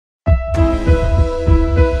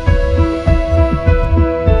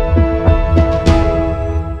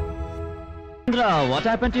Chandra, what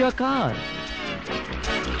happened to your car?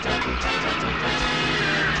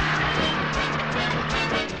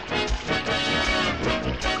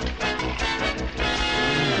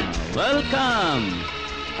 Welcome.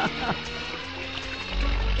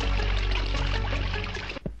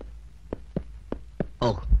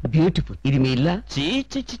 Oh, beautiful. ఇది మీ ఇల్లా?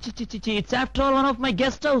 It's after all one of my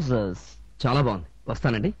guest houses. చాలా బాగుంది.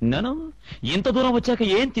 వస్తానండి. No. ఇంత దూరం వచ్చాక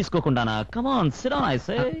ఏం తీసుకోకుండానా? Come on, sit down, I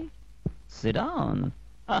say. Sit down.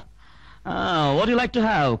 What do you like to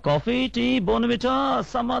have? Coffee, tea, Bonvita,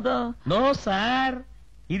 some other? No, sir.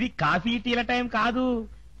 ఇది కాఫీ టీల టైం కాదు,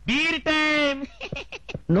 beer time.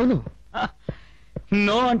 No.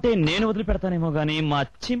 No అంటే నేను వదిలిపెడతానేమో గానీ మా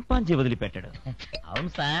చింపాంజీ వదిలిపెట్టాడు.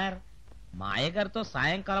 అవును సార్, మా అయ్యగారితో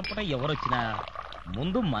సాయంకాలం పూట ఎవరొచ్చినా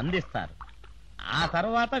ముందు మందిస్తారు, ఆ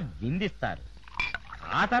తర్వాత విందిస్తారు,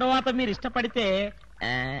 ఆ తర్వాత మీరు ఇష్టపడితే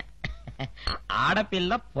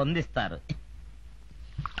ఆడపిల్ల పొందిస్తారు.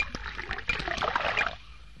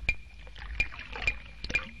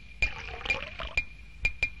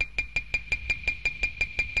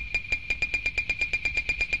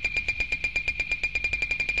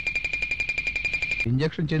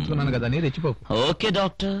 ఇంజెక్షన్ చేయించుకున్నాను కదా అని రెచ్చిపోకు. Okay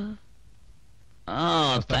doctor.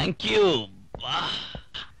 Thank you.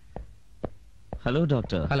 Hello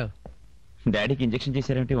doctor. Hello. డాడీకి ఇంజెక్షన్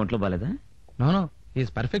చేశారంటే ఒంట్లో బాలేదా? No,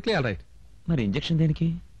 is perfectly all right. మరి ఇంజెక్షన్ దేనికి?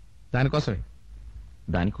 దానికోసమే.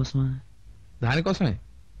 దానికోసమా?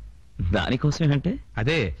 దానికోసమే అంటే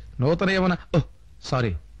అదే నూతన ఏమన్నా. ఓహ్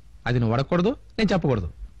సారీ, అది నువ్వు అడగకూడదు, నేను చెప్పకూడదు.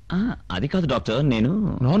 అది కాదు డాక్టర్, నేను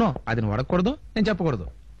నో అది నువ్వు అడగకూడదు, నేను చెప్పకూడదు.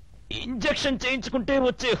 ఇంజెక్షన్ చేయించుకుంటే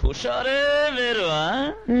వచ్చే హుషారే వేరు.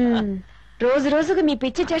 రోజు రోజుకు మీ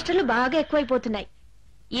పిచ్చి చేష్టలు బాగా ఎక్కువైపోతున్నాయి.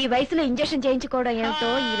 ఈ వయసులో ఇంజెక్షన్ చేయించుకోవడం ఏమిటో,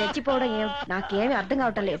 ఈ రెచ్చిపోవడం ఏమిటో నాకేమీ అర్థం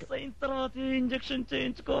కావటం లేదు. తర్వాత ఇంజెక్షన్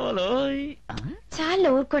చేయించుకోవాలో? చాలా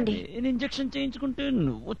ఊరుకోండి. నేను ఇంజెక్షన్ చేయించుకుంటే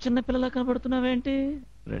నువ్వు చిన్న పిల్లలా కనబడుతున్నావేంటి?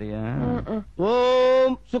 రెడీయా?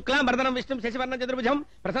 ఓం శుక్లాం వరదనం విష్ణుం శశివర్ణం చతుర్భుజం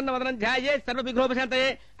ప్రసన్నవదనం ధ్యాయే సర్వ విఘ్నోపశాంతయే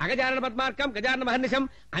అగజానన పద్మార్కం గజానన మహర్నిశం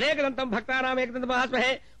అనేకదంతం భక్తానాం ఏకదంత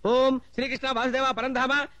మహాస్మహే. ఓం శ్రీకృష్ణ వాసుదేవ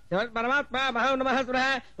పరంధామ పరమాత్మ మహా నమః సురః.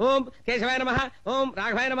 ఓం కేశవాయ నమః, ఓం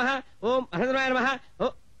రాఘవాయ నమః, ఓం అనంతరాయ నమః.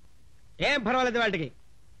 ఏం పర్వాలేదు వాటికి.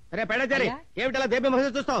 అరే పెడచారి, ఏమిటలా దేవ్య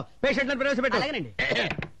మహర్షి చూస్తావు? పేషెంట్లను ప్రవేశపెట్టు.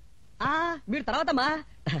 మీరు తర్వాత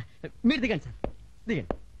మీరు దిగండి సార్,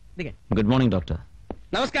 దిగండి. Good morning doctor.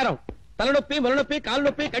 నమస్కారం. తలనొప్పి, మొలనొప్పి, కాలు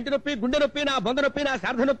నొప్పి, కంటి నొప్పి, గుండె నొప్పి, నా బొంద నొప్పి, నా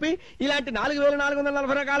శార్థ నొప్పి, ఇలాంటి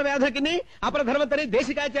 4440 రకాల వ్యాధులకి అపరధర్మంతని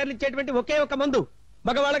దేశికాచార్యులు ఇచ్చేటువంటి ఒకే ఒక మందు.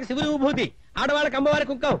 మగవాళ్ళకి శివుని విభూతి, ఆడవాళ్ళకి అమ్మవారి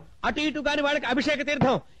కుంకం, అటు ఇటు కాని వాళ్ళకి అభిషేక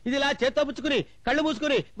తీర్థం. ఇది ఇలా చేత్తో పుచ్చుకుని కళ్ళు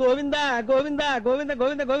మూసుకుని గోవింద గోవింద గోవింద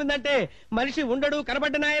గోవింద గోవింద అంటే మనిషి ఉండడు,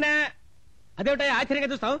 కనబడ్డ నాయన. అదేమిటా ఆశ్చర్యంగా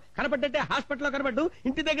చూస్తాం? కనపడ్డంటే హాస్పిటల్లో కనపడ్డు,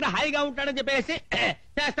 ఇంటి దగ్గర హాయిగా ఉంటాడని చెప్పేసి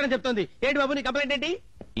చేస్తానని చెప్తోంది. ఏంటి బాబు నీ కంప్లైంట్ ఏంటి?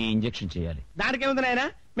 ఈ ఇంజెక్షన్ చేయాలి. దానికేముంది నాయన,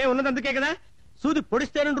 మేము ఉన్నది అందుకే కదా. సూది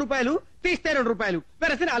పొడిస్తే ₹2, తీస్తే ₹2,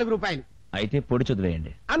 వెరసి ₹4. అయితే పొడి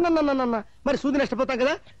చదివేయండి. అన్న మరి సూది నష్టపోతాం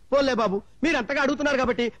కదా. పోలే బాబు, మీరు అంతగా అడుగుతున్నారు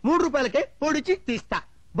కాబట్టి ₹3కే పొడిచి తీస్తా.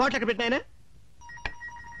 బాట్లకి పెట్టినాయన.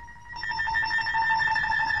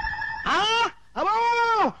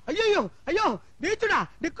 అయ్యో అయ్యో, నీచుడా,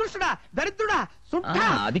 నికృష్టుడా, దరిద్రుడా,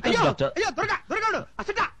 దొరగాడు,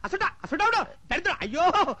 అసుడాడు, దరిద్రుడు. అయ్యో,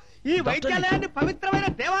 ఈ వైద్యాలయాన్ని పవిత్రమైన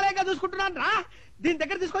దేవాలయంగా చూసుకుంటున్నాను రా. దీని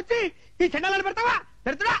దగ్గర తీసుకొచ్చి ఈ చెండాలను పెడతావా?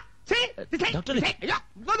 దరిద్రుడా,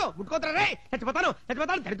 ముట్టుకోతురా, చచ్చిపోతాను,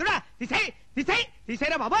 దరిద్రుడా,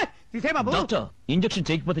 తీసేరా బాబు, తీసే బాబు. ఇంజెక్షన్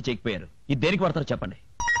చేయకపోతే చేయకపోయారు, ఇది దేనికి వాడతారో చెప్పండి.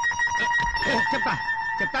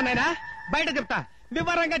 చెప్తానైనా, బయట చెప్తా,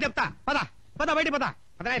 వివరంగా చెప్తా. పద బయట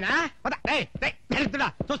పదనాయనా,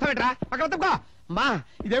 చూస్తావేట్రా, పక్కన తప్పుకో. అమ్మా,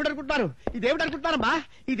 ఇదేమిటనుకుంటున్నారమ్మా,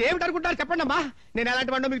 ఇదేమిటనుకుంటున్నారు చెప్పండి అమ్మా. నేను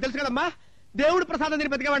ఎలాంటి వాడినో మీకు తెలుసు కదమ్మా. దేవుడు ప్రసాదం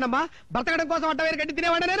తిని బతికేవాడమ్మా. బ్రతకడం కోసం అంట వేరు గడ్డి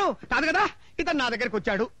తినేవాడా నేను కాదు కదా. ఇతను నా దగ్గరకు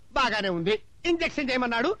వచ్చాడు, బాగానే ఉంది. ఇంజెక్షన్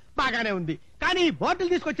చేయమన్నాడు, బాగానే ఉంది. కానీ ఈ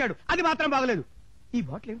బాటిల్ తీసుకొచ్చాడు, అది మాత్రం బాగలేదు. ఈ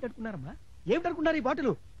బాటిల్ ఏమిటనుకున్నారమ్మా? ఏమిటనుకున్నారు ఈ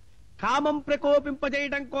బాటిల్? కామం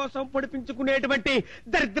ప్రకోపింపజేయడం కోసం పొడిపించుకునేటువంటి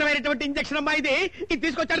దరిద్రమైనటువంటి ఇంజక్షన్ అమ్మా ఇది. ఇది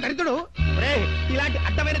తీసుకొచ్చాడు దరిద్రుడు. ఇలాంటి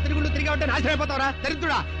అడ్డమైన తిరుగుళ్ళు తిరిగి ఉంటే నాశనమైపోతావరా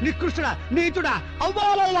దరిద్రుడా, నికృష్టుడా, నీచుడా.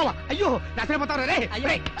 అయ్యో నాశనమైపోతావరా రే.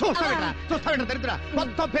 చూస్తావేట దరిద్రుడా.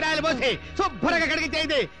 మొత్తం ఫిరాయిలు పోసి శుభ్రంగా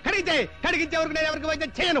కడిగించేది. కడిగించే వరకు నేను ఎవరికి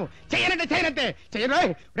వైద్యం చేయనంటే చేయను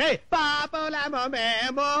రే. పాపలేమో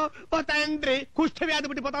మేమో ఓ తండ్రి, కుష్ఠ వ్యాధి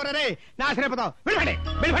పుట్టిపోతావరా రే, నాశనమైపోతావు.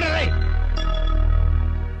 వెళ్ళిపడే రే.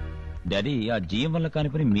 డాడీ, ఆ జీఎం వల్ల కాని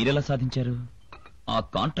పని మీరెలా సాధించారు? ఆ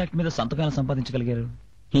కాంట్రాక్ట్ మీద సంతకాన్ని సంపాదించగలిగారు?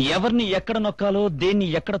 ఎవరిని ఎక్కడ నొక్కాలో, దేన్ని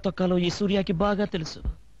ఎక్కడ తొక్కాలో ఈ సూర్యకి బాగా తెలుసు.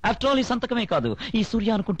 ఆఫ్టర్ ఆల్ ఈ సంతకమే కాదు, ఈ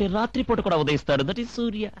సూర్య అనుకుంటే రాత్రిపూట కూడా ఉదయిస్తాడు. That is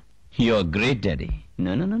Surya. You're great, Daddy.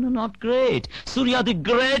 No, not great. Surya, the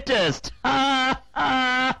greatest.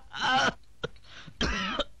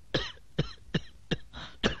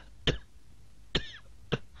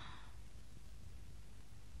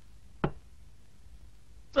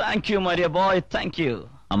 Thank you, my dear boy. Thank you.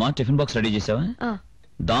 అమ్మా, టిఫిన్ బాక్స్ రెడీ చేసావా?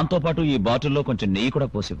 దాంతో పాటు ఈ బాటిల్లో కొంచెం నెయ్యి కూడా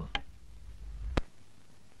పోసివ్వు.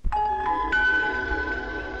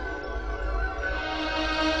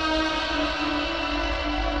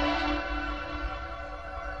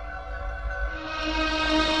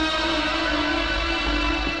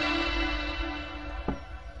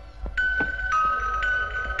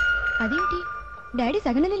 అదేంటి డాడీ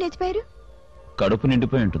సగనని లేచిపోయారు? కడుపు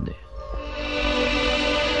నిండిపోయి ఉంటుంది.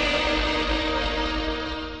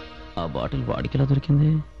 ఆ బాటిల్ వాడికిలా దొరికింది?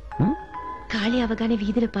 ఖాళీ అవగానే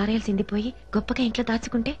వీధిలో పారేయాల్సింది పోయి గొప్పగా ఇంట్లో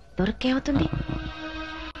దాచుకుంటే దొరక్కే అవుతుంది.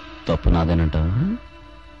 తప్పు నాదేనంట.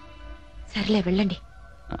 సర్లే వెళ్ళండి.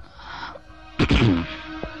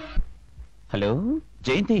 హలో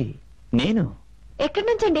జయంతి, నేను. ఎక్కడి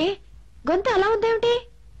నుంచండి? గొంతు అలా ఉందేమిటి?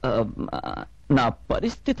 నా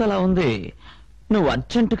పరిస్థితి అలా ఉంది. నువ్వు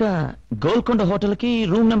అర్జెంటుగా గోల్కొండ హోటల్ కి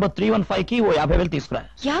రూమ్ నెంబర్ 315 కి ఓ 50,000 తీసుకురా.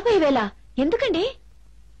 50,000? ఎందుకండి?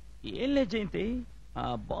 ఏం లేదు జయంతి,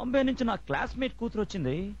 బాంబే నుంచి నా క్లాస్మేట్ కూతురు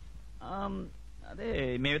వచ్చింది. అదే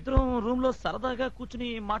మేమిద్దరం రూమ్ లో సరదాగా కూర్చుని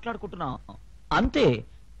మాట్లాడుకుంటున్నాం. అంతే,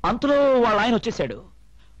 అంతలో వాళ్ళ ఆయన వచ్చేసాడు.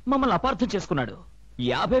 మమ్మల్ని అపార్థం చేసుకున్నాడు.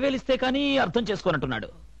 50,000 ఇస్తే కానీ అర్థం చేసుకోనంటున్నాడు.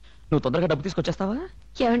 నువ్వు తొందరగా డబ్బు తీసుకొచ్చేస్తావా?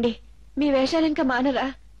 ఏమండి, మీ వేషాలు ఇంకా మానరా?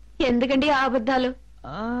 ఎందుకండి ఆ అబద్ధాలు?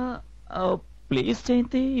 ప్లీజ్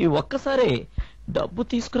జయంతి, ఒక్కసారి డబ్బు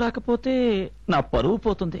తీసుకురాకపోతే నా పరువు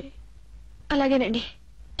పోతుంది. అలాగేనండి.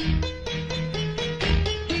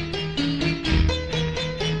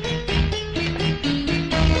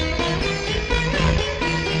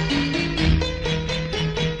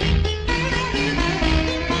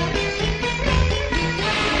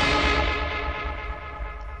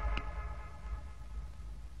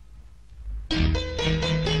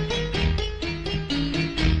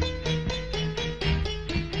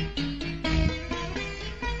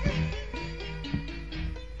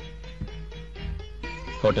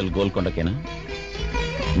 హోటల్ గోల్కొండకేనా?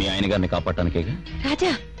 మీ ఆయన గారిని కాపాడటానికేగా?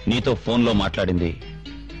 రాజా, నీతో ఫోన్లో మాట్లాడింది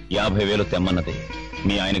 50,000 తెమ్మన్నది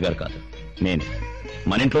మీ ఆయన గారు కాదు, నేను.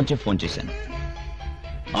 మన ఇంట్లోంచే ఫోన్ చేశాను.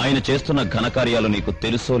 ఆయన చేస్తున్న ఘనకార్యాలు నీకు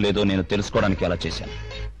తెలుసో లేదో నేను తెలుసుకోవడానికి అలా చేశాను.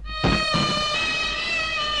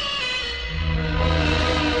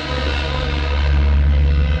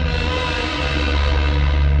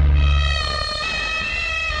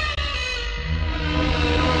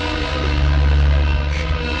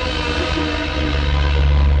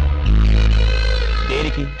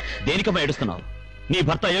 దేనికమ్మా ఏడుస్తున్నావు? నీ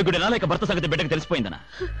భర్త అయోగ్యుడేనా లేక భర్త సంగతి బిడ్డకు తెలిసిపోయిందనా?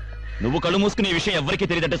 నువ్వు కళ్ళు మూసుకుని ఈ విషయం ఎవరికీ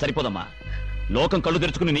తెలియదంటే సరిపోదమ్మా. లోకం కళ్ళు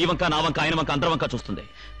తెరుచుకుని నీ వంక, నా వంక, ఆయన వంక, అందరి వంక చూస్తుంది.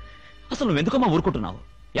 అసలు నువ్వెందుకమ్మా ఊరుకుంటున్నావు?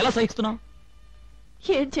 ఎలా సహిస్తున్నావు?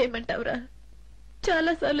 ఏం చేయమంటావురా?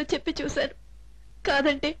 చాలా సార్లు చెప్పి చూశాను.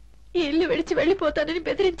 కాదంటే ఈ ఇల్లు విడిచి వెళ్లిపోతానని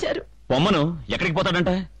బెదిరించారు. పొమ్మను ఎక్కడికి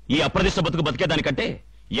పోతాడంట? ఈ అప్రదిష్ట బతుకు బతికేదానికంటే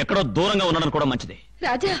ఎక్కడో దూరంగా ఉన్నాను కూడా మంచిది.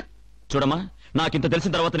 రాజా చూడమ్మా, నాకింత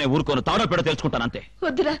తెలిసిన తర్వాత నేను ఊరుకోను. తాడో పేడో తెలుసుకుంటానంతే.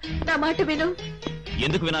 వద్దురా, నా మాట విను.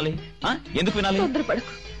 ఎందుకు వినాలి? ఎందుకు వినాలి?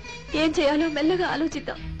 తొందరపడకు. ఏం చేయాలో మెల్లగా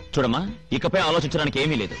ఆలోచిద్దాం. చూడమ్మా, ఇకపై ఆలోచించడానికి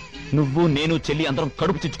ఏమీ లేదు. నువ్వు, నేను, చెల్లి అందరం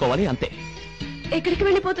కడుపు చిచ్చుకోవాలి అంతే. ఎక్కడికి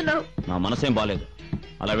వెళ్ళిపోతున్నావు? నా మనసేం బాలేదు.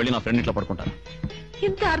 అలా వెళ్ళి నా ఫ్రెండ్ ఇంట్లో పడుకుంటాను.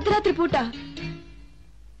 ఇంత అర్ధరాత్రి పూట?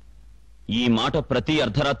 ఈ మాట ప్రతి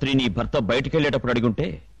అర్ధరాత్రి నీ భర్త బయటికెళ్లేటప్పుడు అడిగుంటే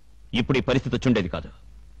ఇప్పుడు ఈ పరిస్థితి వచ్చుండేది కాదు.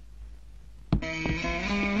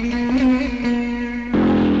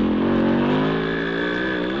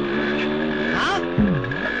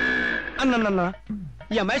 అన్న,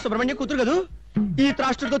 ఈ అమ్మాయి సుబ్రహ్మణ్యం కూతురు కదూ? ఈ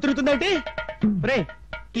త్రాష్ట్రుడితో తిరుగుతుందేంటి? రే,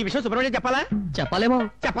 ఈ విషయం సుబ్రహ్మణ్యం చెప్పాలా? చెప్పాలేమో.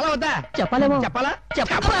 చెప్పాలా వద్దా? చెప్పాలేమో. చెప్పాలా?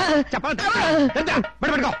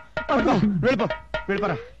 వెళ్ళిపో,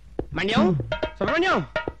 వెళ్ళిపోరా. మణ్యం, సుబ్రహ్మణ్యం,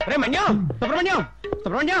 రే మణ్యం,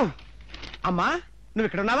 సుబ్రహ్మణ్యం. అమ్మా, నువ్వు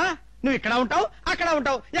ఇక్కడ ఉన్నావా? నువ్వు ఇక్కడ ఉంటావు, అక్కడ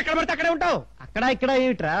ఉంటావు, ఎక్కడ పడితే అక్కడే ఉంటావు. అక్కడ ఇక్కడ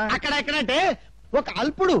ఏమిట్రా? అక్కడ ఎక్కడ అంటే ఒక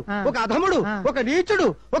అల్పుడు, ఒక అధముడు, ఒక నీచుడు,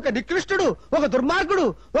 ఒక నికృష్టుడు, ఒక దుర్మార్గుడు,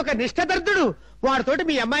 ఒక నిష్ఠదర్దుడు, వాడితోటి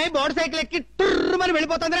మీ అమ్మాయి మోటార్ సైకిల్ ఎక్కి టుర్రుమని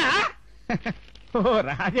వెళ్ళిపోతుందిరా. ఓ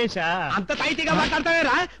రాజేశా, అంత తాయితీగా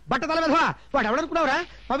మాట్లాడతావేరా బట్ట తల విధవా? వాడు ఎవడనుకున్నావురా?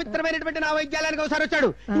 పవిత్రమైనటువంటి నా వైద్యాలయానికి ఒకసారి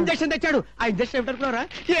వచ్చాడు, ఇంజక్షన్ తెచ్చాడు. ఆ ఇంజక్షన్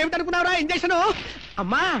ఏమిటనుకున్నావురా? ఇంజక్షన్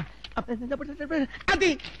అమ్మా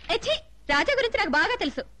అది. రాజా గురించి నాకు బాగా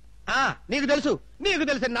తెలుసు. నీకు తెలుసు, నీకు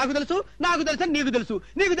తెలుసు, నాకు తెలుసు, నాకు తెలుసు, నీకు తెలుసు,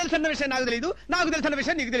 నీకు తెలుసన్న విషయం నాకు తెలియదు, నాకు తెలుసన్న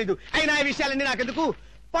విషయం నీకు తెలియదు. అయినా ఈ విషయాలన్నీ నాకెందుకు?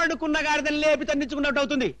 పండుకున్న గాడిదని లేపి తన్నించుకున్నట్టు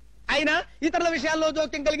అవుతుంది. అయినా ఇతరుల విషయాల్లో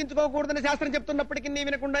జోక్యం కలిగించుకోకూడదని శాస్త్రం చెప్తున్నప్పటికీ నీ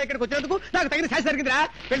వినకుండా ఇక్కడికి వచ్చినందుకు నాకు తగిన శాస్త్రం జరిగిందిరా.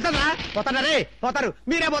 తెలుసా పోతారా రే పోతారు,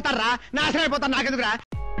 మీరే పోతారా, నాశనం అయిపోతారు, నాకెందుకురా.